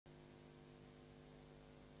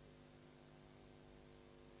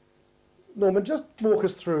Norman, just walk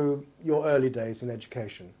us through your early days in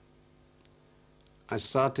education. I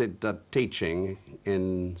started teaching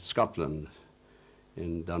in Scotland,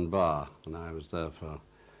 in Dunbar, and I was there for a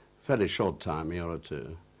fairly short time, a year or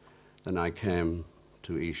two. Then I came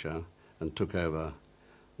to Esher and took over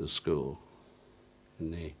the school in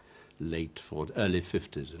the early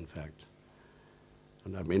 50s, in fact.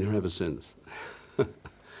 And I've been here ever since.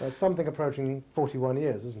 That's something approaching 41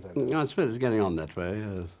 years, isn't it? I suppose it's getting on that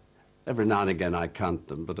way. Every now and again I count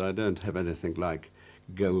them, but I don't have anything like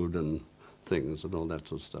golden things and all that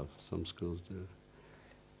sort of stuff. Some schools do.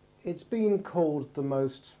 It's been called the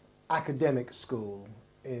most academic school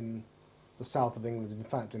in the south of England, in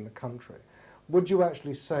fact in the country. Would you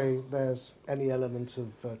actually say there's any element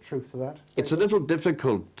of truth to that? It's a little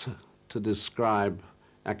difficult to describe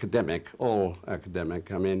academic, all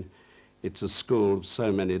academic. I mean, it's a school of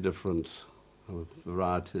so many different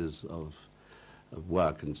varieties of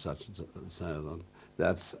work and such and so on,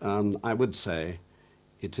 that I would say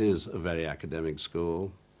it is a very academic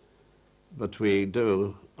school. But we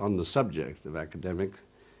do, on the subject of academic,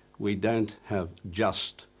 we don't have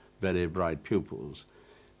just very bright pupils,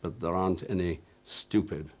 but there aren't any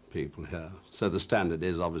stupid people here. So the standard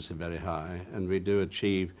is obviously very high, and we do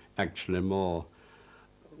achieve actually more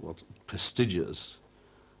prestigious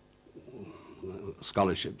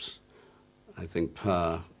scholarships, I think,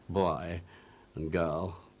 per boy and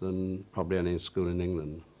girl than probably any school in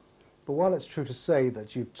England. But while it's true to say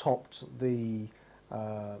that you've topped the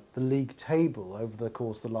league table over the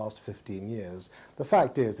course of the last 15 years, the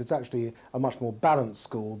fact is it's actually a much more balanced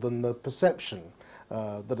school than the perception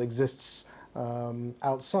that exists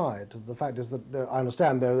outside. The fact is that I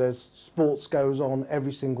understand there's sports goes on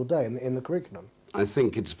every single day in the curriculum. I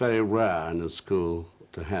think it's very rare in a school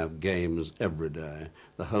to have games every day.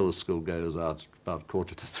 The whole school goes out about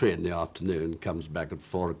 2:45 in the afternoon, comes back at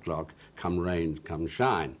 4 o'clock, come rain, come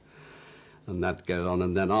shine. And that goes on,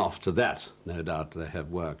 and then after that, no doubt, they have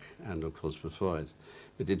work, and of course before it.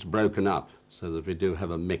 But it's broken up so that we do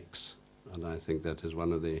have a mix, and I think that is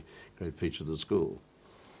one of the great features of the school.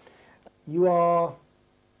 You are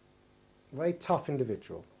a very tough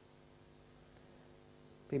individual.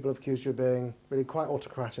 People have accused you of being really quite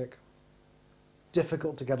autocratic,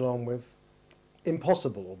 difficult to get along with,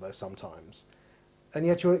 impossible almost sometimes, and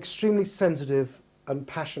yet you're an extremely sensitive and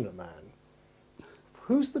passionate man.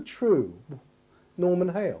 Who's the true Norman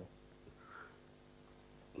Hale?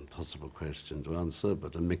 Impossible question to answer,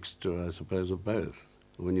 but a mixture, I suppose, of both.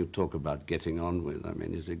 When you talk about getting on with, I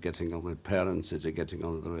mean, is it getting on with parents? Is it getting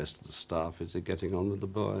on with the rest of the staff? Is it getting on with the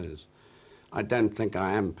boys? I don't think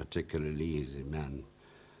I am a particularly easy man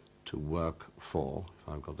to work for, if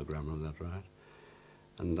I've got the grammar of that right.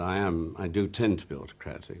 And I do tend to be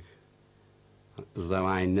autocratic, as though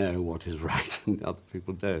I know what is right and other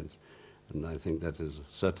people don't. And I think that is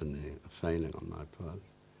certainly a failing on my part.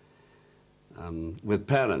 With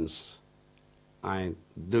parents, I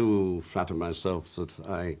do flatter myself that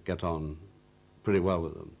I get on pretty well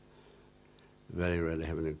with them. Very rarely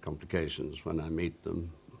have any complications when I meet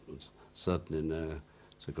them. There's certainly no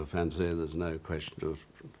sycophancy, there's no question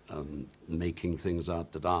of making things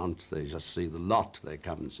out that aren't. They just see the lot, they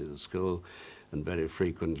come and see the school, and very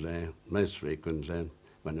frequently, most frequently,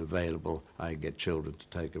 when available, I get children to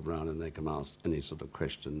take them round and they can ask any sort of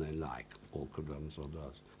question they like, awkward ones or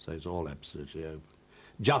not. So it's all absolutely open.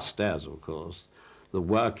 Just as, of course, the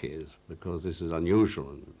work is, because this is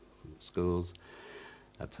unusual in schools,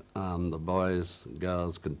 that the boys and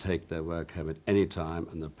girls can take their work home at any time,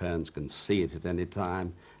 and the parents can see it at any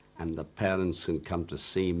time, and the parents can come to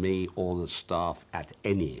see me or the staff at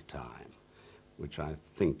any time, which I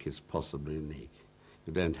think is possibly unique.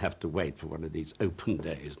 You don't have to wait for one of these open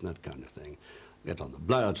days and that kind of thing. Get on the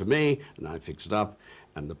blower to me, and I fix it up,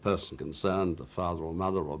 and the person concerned, the father or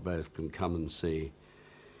mother or both, can come and see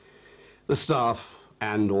the staff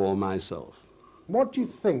and or myself. What do you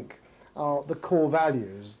think are the core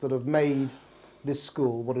values that have made this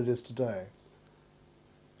school what it is today?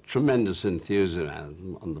 Tremendous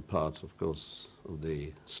enthusiasm on the part, of course, of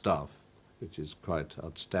the staff, which is quite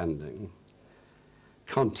outstanding.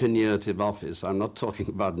 Continuity of office, I'm not talking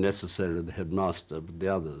about necessarily the headmaster, but the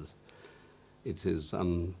others. It is,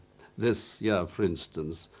 this year, for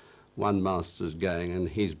instance, one master is going, and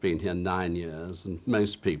he's been here 9 years, and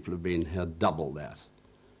most people have been here double that,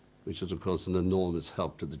 which is, of course, an enormous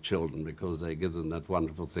help to the children because they give them that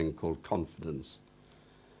wonderful thing called confidence,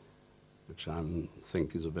 which I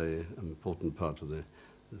think is a very important part of the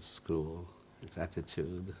school, its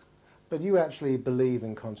attitude. But you actually believe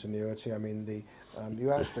in continuity. I mean,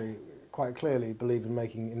 you actually quite clearly believe in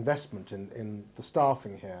making investment in the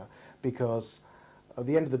staffing here, because at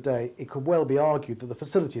the end of the day, it could well be argued that the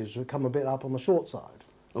facilities should come a bit up on the short side.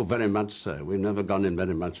 Oh, very much so. We've never gone in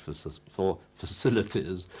very much for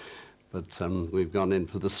facilities, but we've gone in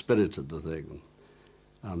for the spirit of the thing.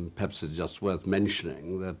 Perhaps it's just worth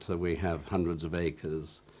mentioning that we have hundreds of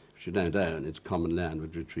acres which you don't own. It's common land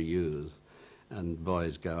which we use, and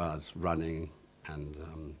boys go out running and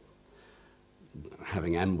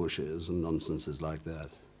having ambushes and nonsenses like that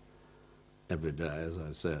every day, as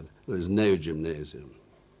I said. There is no gymnasium,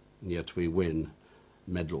 and yet we win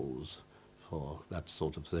medals for that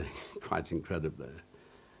sort of thing, quite incredibly.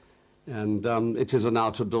 And it is an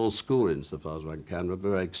out-of-door school insofar as one can, but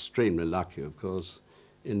we're extremely lucky, of course,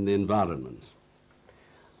 in the environment.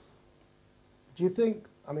 Do you think,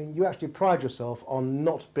 I mean, you actually pride yourself on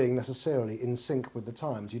not being necessarily in sync with the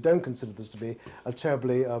times. You don't consider this to be a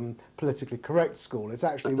terribly politically correct school. It's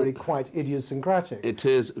actually really quite idiosyncratic. It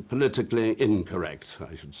is politically incorrect,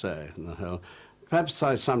 I should say, in the whole. Perhaps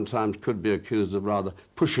I sometimes could be accused of rather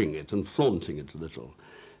pushing it and flaunting it a little.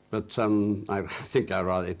 But I think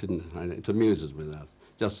it amuses me that,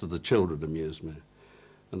 just as the children amuse me.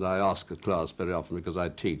 And I ask a class very often, because I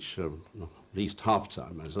teach at least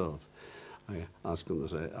half-time myself. I ask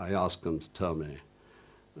them to tell me,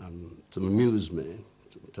 to amuse me,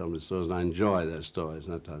 to tell me stories, and I enjoy their stories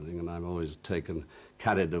and that kind of thing, and I'm always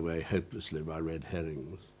carried away hopelessly by red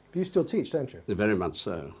herrings. But you still teach, don't you? Very much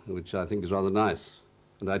so, which I think is rather nice.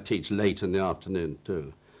 And I teach late in the afternoon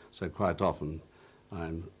too, so quite often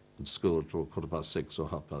I'm at school till 6:15 or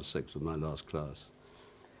 6:30 with my last class,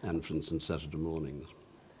 and for instance Saturday mornings.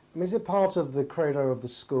 I mean, is it part of the credo of the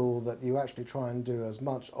school that you actually try and do as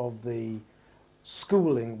much of the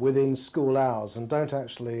schooling within school hours and don't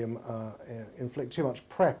actually inflict too much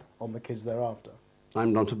prep on the kids thereafter?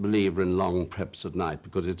 I'm not a believer in long preps at night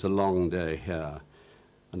because it's a long day here,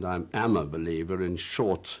 and I am a believer in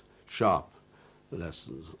short, sharp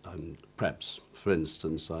lessons and preps. For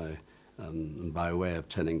instance, by way of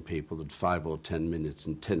telling people that 5 or 10 minutes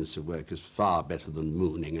intensive work is far better than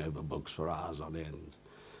mooning over books for hours on end.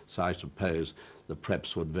 So I suppose the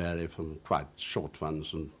preps would vary from quite short ones,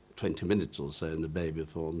 from 20 minutes or so in the baby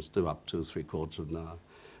forms, to up to 3/4 of an hour,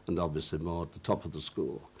 and obviously more at the top of the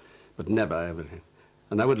school, but never everything.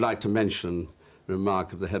 And I would like to mention a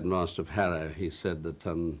remark of the headmaster of Harrow. He said that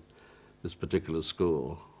this particular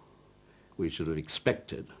school, we should have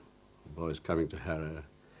expected, boys coming to Harrow,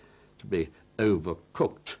 to be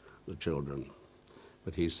overcooked, the children.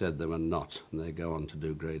 But he said they were not, and they go on to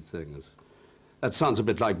do great things. That sounds a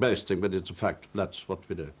bit like boasting, but it's a fact. That's what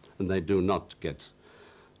we do. And they do not get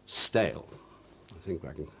stale. I think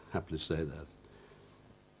I can happily say that.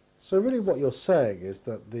 So really what you're saying is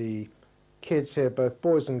that the kids here, both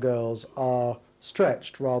boys and girls, are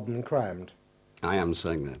stretched rather than crammed. I am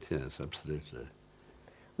saying that, yes, absolutely.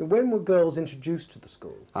 When were girls introduced to the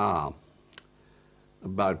school?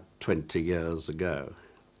 About 20 years ago,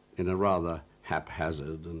 in a rather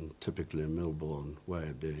haphazard and typically Milbourne way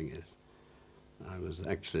of doing it. I was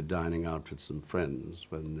actually dining out with some friends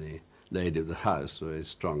when the lady of the house, a very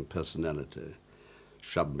strong personality,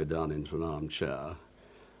 shoved me down into an armchair,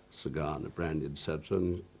 cigar and a brandy, etc.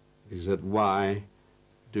 And he said, "Why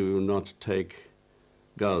do you not take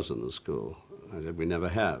girls in the school?" I said, "We never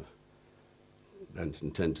have. Don't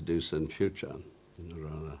intend to do so in future," in a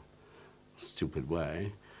rather stupid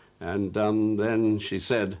way. And then she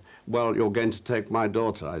said, "Well, you're going to take my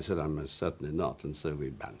daughter." I said, "I'm most certainly not." And so we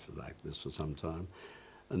bantered like this for some time.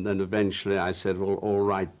 And then eventually I said, "Well, all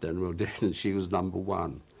right then, we'll do it." And she was number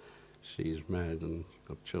one. She's married and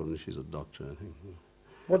got children. She's a doctor, I think.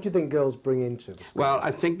 What do you think girls bring into the school? Well,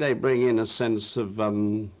 I think they bring in a sense of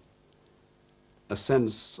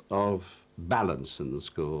balance in the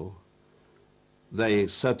school. They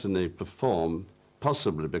certainly perform,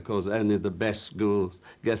 possibly because only the best girls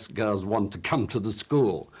want to come to the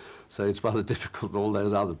school. So it's rather difficult, all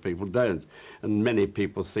those other people don't. And many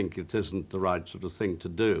people think it isn't the right sort of thing to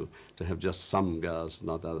do, to have just some girls,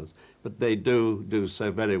 not others. But they do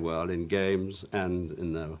so very well in games and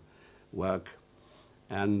in their work,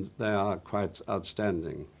 and they are quite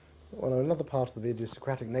outstanding. Well, another part of the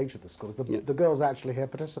idiosyncratic nature of the school is the girls actually here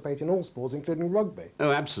participate in all sports, including rugby.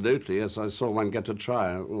 Oh, absolutely, yes. I saw one get a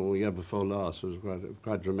try the year before last. It was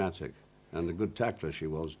quite dramatic. And a good tackler she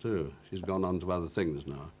was, too. She's gone on to other things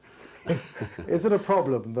now. Is it a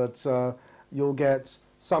problem that you'll get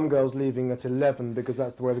some girls leaving at 11 because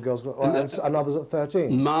that's the way the girls go, and others at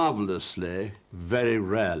 13? Marvellously, very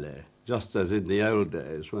rarely, just as in the old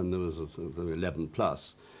days when there was the 11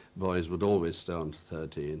 plus, boys would always stay on to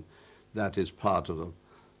 13. That is part of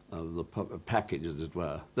the package, as it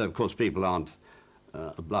were. Though, of course, people aren't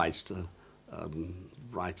obliged to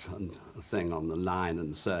write a thing on the line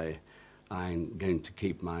and say, I'm going to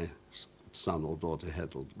keep my son or daughter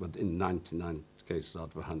settled. But in 99 cases out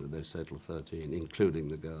of 100, they settle 13, including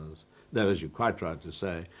the girls. Though, as you're quite right to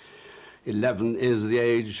say, 11 is the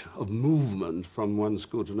age of movement from one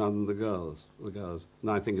school to another, the girls.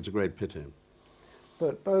 And I think it's a great pity.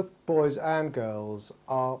 But both boys and girls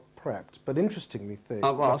are prepped, but interestingly,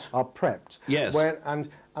 What? Are prepped. Yes. And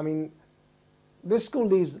I mean, this school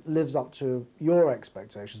lives up to your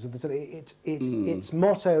expectations. Its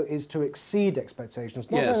motto is to exceed expectations,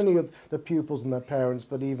 not Yes. only of the pupils and their parents,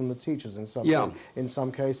 but even the teachers in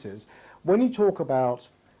some cases. When you talk about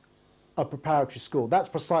a preparatory school, that's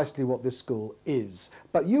precisely what this school is.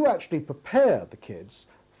 But you actually prepare the kids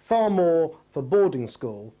far more for boarding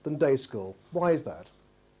school than day school. Why is that?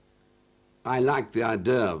 I like the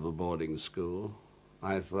idea of a boarding school.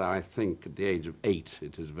 I think at the age of 8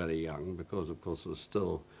 it is very young, because of course there's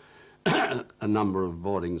still a number of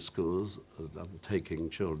boarding schools taking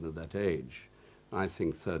children at that age. I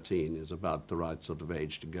think 13 is about the right sort of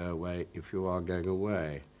age to go away if you are going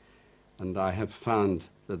away. And I have found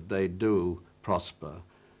that they do prosper,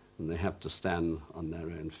 and they have to stand on their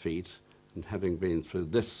own feet. And having been through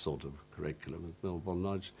this sort of curriculum at Milbourne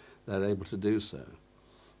Lodge, they're able to do so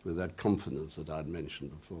with that confidence that I'd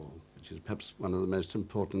mentioned before, which is perhaps one of the most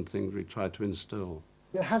important things we try to instill.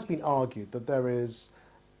 It has been argued that there is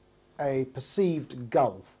a perceived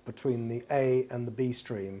gulf between the A and the B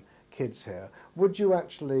stream kids here. Would you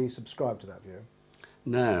actually subscribe to that view?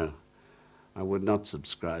 No, I would not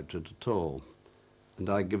subscribe to it at all. And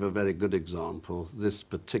I give a very good example. This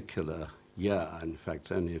particular year, in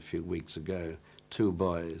fact, only a few weeks ago, 2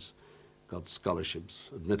 boys got scholarships,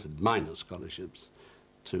 admitted minor scholarships,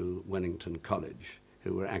 to Wellington College,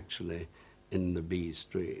 who were actually in the B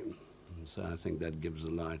stream. And so I think that gives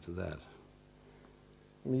a lie to that.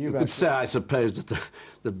 I mean, you could say, I suppose, that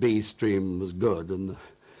the B stream was good and the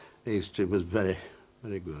A stream was very,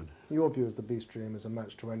 very good. Your view is the B stream is a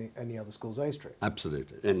match to any other school's A stream?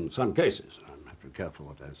 Absolutely. In some cases. I have to be careful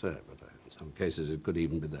what I say, but in some cases it could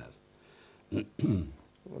even be that.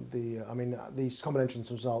 I mean, these common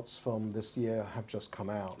entrance results from this year have just come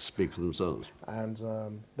out. Speak for themselves. And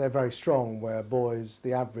they're very strong, where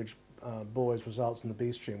the average boys' results in the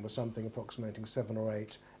B stream were something approximating 7 or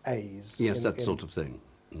 8 A's. Yes, that sort of thing.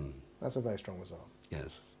 That's a very strong result. Yes.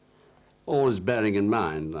 Always bearing in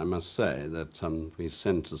mind, I must say, that we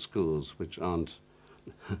send to schools which aren't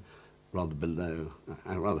rather below.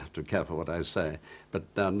 I rather have to be careful what I say, but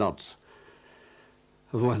they're not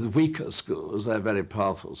one of the weaker schools. They're very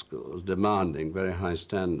powerful schools, demanding very high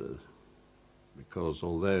standards, because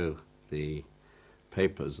although the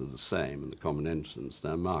papers are the same in the common entrance,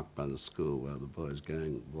 they're marked by the school where the boy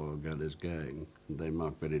or girl is going, and they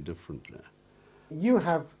mark very differently. You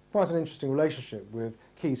have quite an interesting relationship with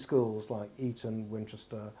key schools like Eton,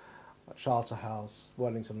 Winchester, Charterhouse,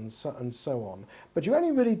 Wellington, and so on. But you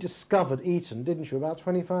only really discovered Eton, didn't you, about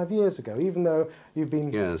 25 years ago, even though you've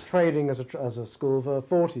been trading as a school for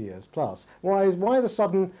 40 years plus. Why the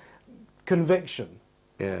sudden conviction?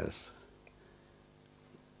 Yes.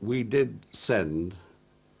 We did send,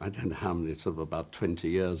 I don't know how many, sort of about 20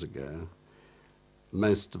 years ago,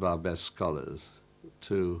 most of our best scholars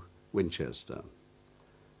to Winchester.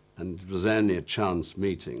 And it was only a chance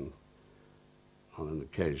meeting on an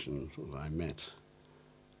occasion where I met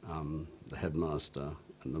the headmaster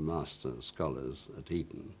and the master scholars at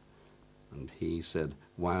Eton. And he said,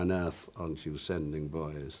 "Why on earth aren't you sending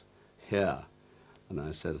boys here?" And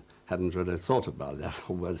I said, hadn't really thought about that,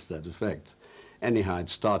 or words to that effect. Anyhow, I'd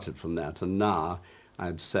started from that, and now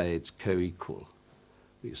I'd say it's co-equal.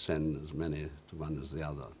 We send as many to one as the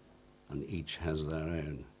other, and each has their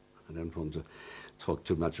own. I don't want to talk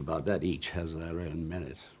too much about that. Each has their own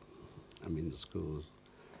merit. I mean, the schools.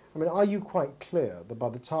 I mean, are you quite clear that by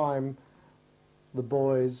the time the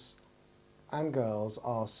boys and girls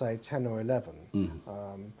are, say, 10 or 11,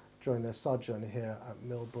 during their sojourn here at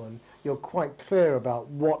Milbourne, you're quite clear about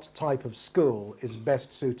what type of school is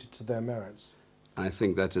best suited to their merits? I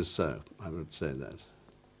think that is so. I would say that.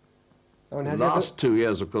 I mean, the last 2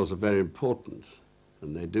 years, of course, are very important,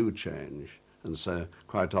 and they do change. And so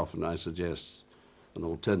quite often I suggest an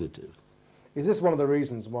alternative. Is this one of the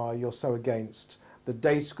reasons why you're so against the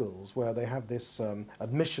day schools, where they have this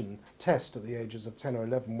admission test at the ages of 10 or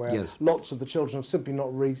 11, where lots of the children have simply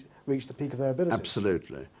not reached the peak of their abilities?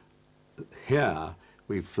 Absolutely. Here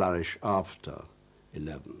we flourish after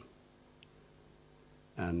 11.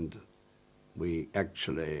 And we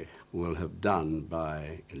actually will have done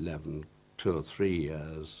by 11 2 or 3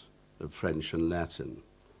 years of French and Latin.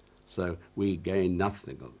 So we gain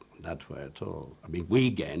nothing that way at all. I mean, we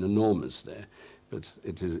gain enormously, but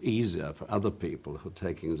it is easier for other people who are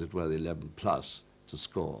taking, as it were, the 11 plus to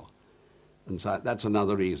score. And so that's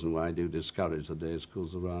another reason why I do discourage the day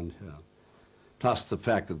schools around here. Plus the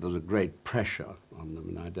fact that there's a great pressure on them,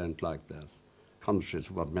 and I don't like that. Contrary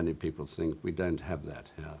to what many people think, we don't have that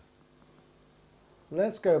here.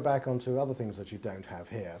 Let's go back onto other things that you don't have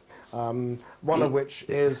here. One of which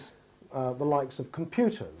is the likes of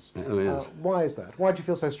computers. Oh, yes. Why is that? Why do you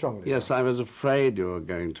feel so strongly? Yes, I was afraid you were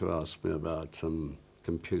going to ask me about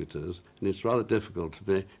computers, and it's rather difficult to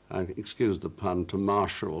be, excuse the pun, to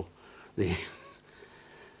marshal the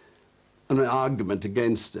an argument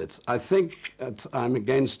against it. I think I'm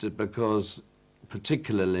against it because,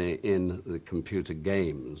 particularly in the computer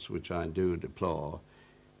games, which I do deplore,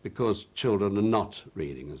 because children are not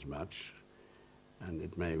reading as much, and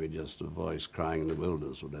it may be just a voice crying in the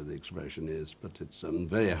wilderness, whatever the expression is, but it's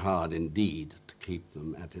very hard indeed to keep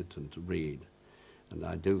them at it and to read. And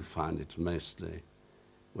I do find it mostly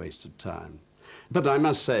wasted time. But I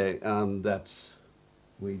must say that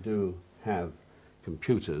we do have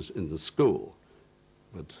computers in the school,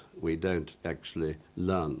 but we don't actually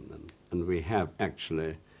learn them. And we have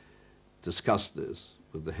actually discussed this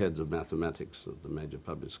with the heads of mathematics of the major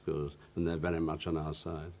public schools, and they're very much on our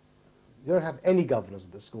side. You don't have any governors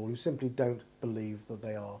at the school who simply don't believe that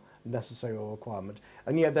they are necessary or a requirement,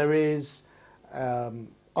 and yet there is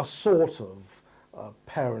a sort of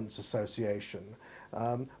parents' association.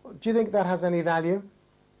 Do you think that has any value?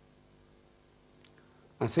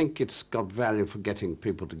 I think it's got value for getting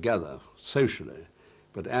people together socially,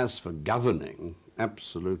 but as for governing,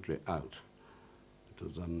 absolutely out. It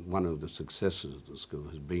was one of the successes of the school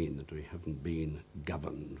has been that we haven't been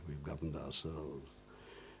governed, we've governed ourselves.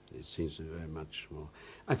 It seems to be very much more.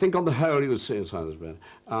 I think on the whole, you would say, as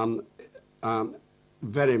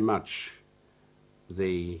very much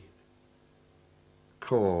the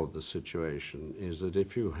core of the situation is that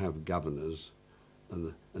if you have governors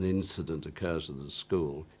and an incident occurs at the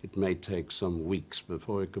school, it may take some weeks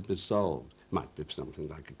before it could be solved. It might be something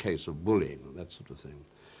like a case of bullying or that sort of thing.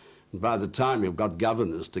 And by the time you've got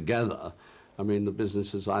governors together, I mean, the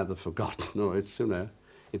business is either forgotten or it's, you know,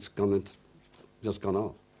 it's just gone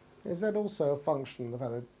off. Is that also a function of the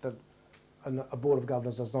fact that a board of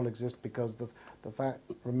governors does not exist because the fact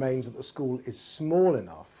remains that the school is small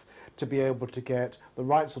enough to be able to get the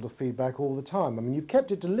right sort of feedback all the time? I mean, you've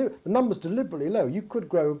kept it the numbers deliberately low. You could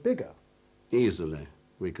grow bigger. Easily.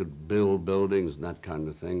 We could build buildings and that kind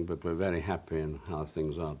of thing, but we're very happy in how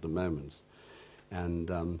things are at the moment.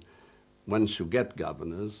 And once you get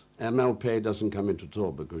governors, MLPA doesn't come into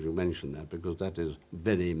talk because you mentioned that, because that is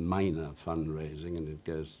very minor fundraising and it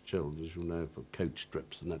goes to children, as you know, for coach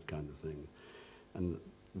trips and that kind of thing. And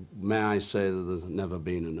may I say that there's never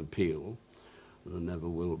been an appeal, there never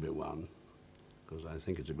will be one, because I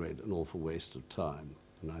think it's an awful waste of time,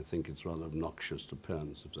 and I think it's rather obnoxious to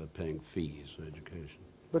parents if they're paying fees for education.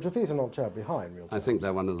 But your fees are not terribly high in real terms. I think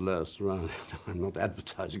they're one of the lowest around. I'm not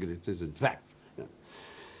advertising it, it is in fact. Yeah.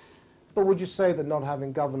 But would you say that not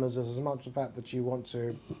having governors is as much the fact that you want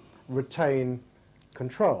to retain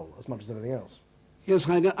control as much as anything else? Yes,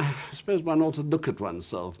 I suppose one ought to look at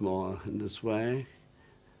oneself more in this way.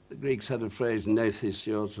 The Greeks had a phrase, "Nothis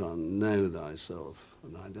ioton," know thyself,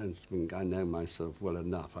 and I don't think I know myself well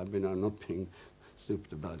enough. I'm not being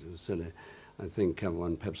stupid about it or silly. I think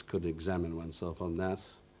one perhaps could examine oneself on that.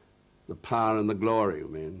 The power and the glory, you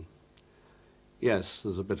mean? Yes,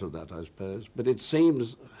 there's a bit of that, I suppose. But it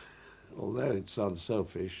seems, although it sounds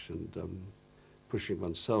selfish and pushing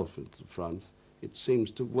oneself into the front, it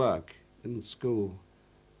seems to work in school.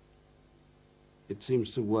 It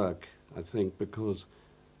seems to work, I think, because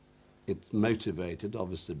it's motivated,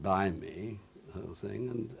 obviously, by me, the whole thing,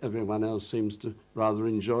 and everyone else seems to rather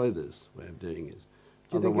enjoy this way of doing it.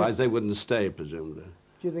 Otherwise, they wouldn't stay, presumably.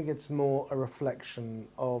 Do you think it's more a reflection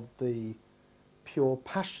of the pure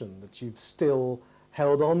passion that you've still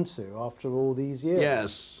held on to after all these years?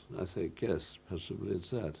 Yes, I think, yes, possibly it's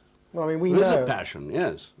that. Well, I mean, we there know... is a passion,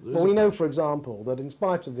 yes. Well, we know, for example, that in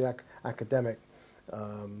spite of the academic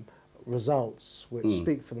results, which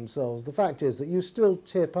speak for themselves, the fact is that you still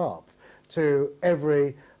tip up to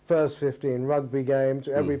every first 15 rugby game,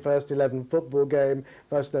 to every first 11 football game,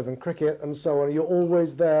 first 11 cricket, and so on. You're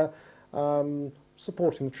always there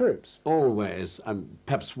supporting the troops. Always.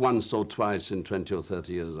 Perhaps once or twice in 20 or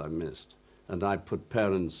 30 years I missed. And I put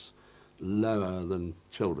parents lower than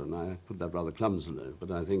children. I put that rather clumsily,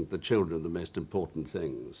 but I think the children are the most important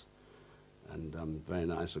things. And very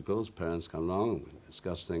nice, of course, parents come along and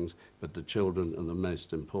discuss things, but the children are the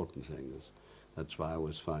most important things. That's why I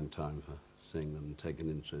always find time for seeing them and take an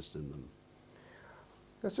interest in them.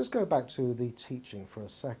 Let's just go back to the teaching for a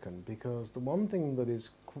second, because the one thing that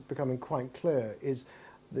is becoming quite clear is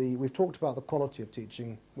we've talked about the quality of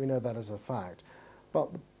teaching, we know that as a fact, but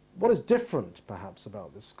what is different perhaps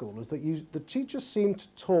about this school is that the teachers seem to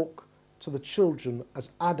talk to the children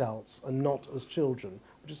as adults and not as children.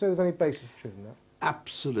 Would you say there's any basis of truth in that?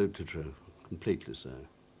 Absolutely true, completely so.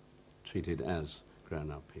 Treated as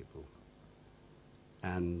grown-up people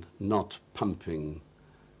and not pumping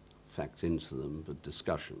facts into them, but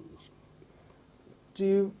discussions. Do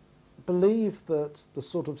you believe that the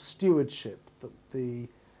sort of stewardship that the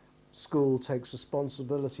school takes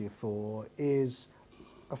responsibility for is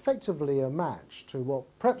effectively a match to what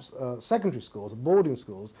perhaps secondary schools, boarding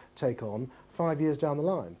schools, take on 5 years down the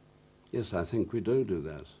line? Yes, I think we do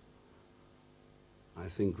that. I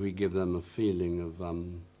think we give them a feeling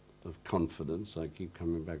of confidence. I keep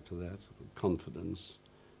coming back to that, confidence,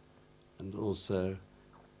 and also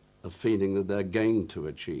a feeling that they're going to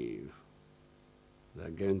achieve. They're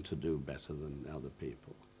going to do better than other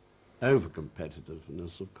people.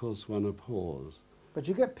 Over-competitiveness, of course, one abhors. But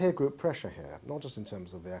you get peer group pressure here, not just in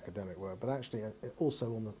terms of the academic work, but actually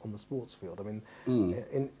also on the sports field. I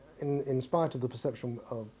mean, in spite of the perception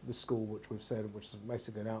of the school, which we've said, which is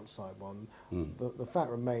basically an outside one, the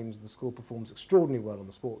fact remains the school performs extraordinarily well on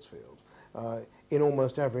the sports field. In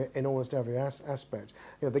almost every aspect,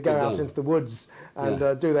 you know, they go out into the woods and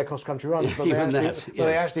do their cross-country runs, but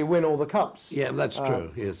they actually win all the cups. Yeah, that's true.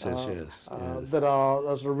 Yes. That are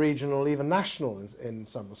sort of regional, even national in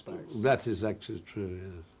some respects. That is actually true.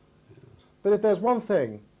 Yes. But if there's one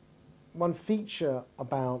thing, one feature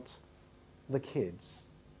about the kids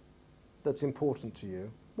that's important to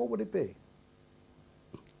you, what would it be?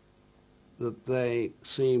 That they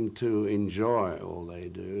seem to enjoy all they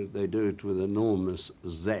do. They do it with enormous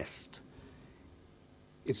zest.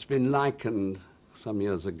 It's been likened some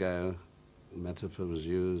years ago, a metaphor was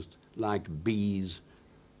used, like bees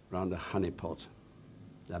round a honeypot.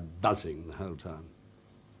 They're buzzing the whole time.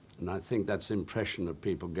 And I think that's the impression that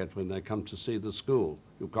people get when they come to see the school.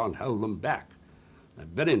 You can't hold them back. They're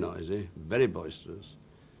very noisy, very boisterous.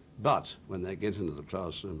 But when they get into the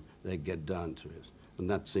classroom, they get down to it. And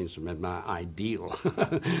that seems to be my ideal,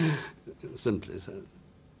 simply so.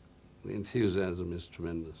 The enthusiasm is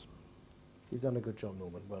tremendous. You've done a good job,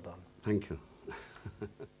 Norman. Well done. Thank you.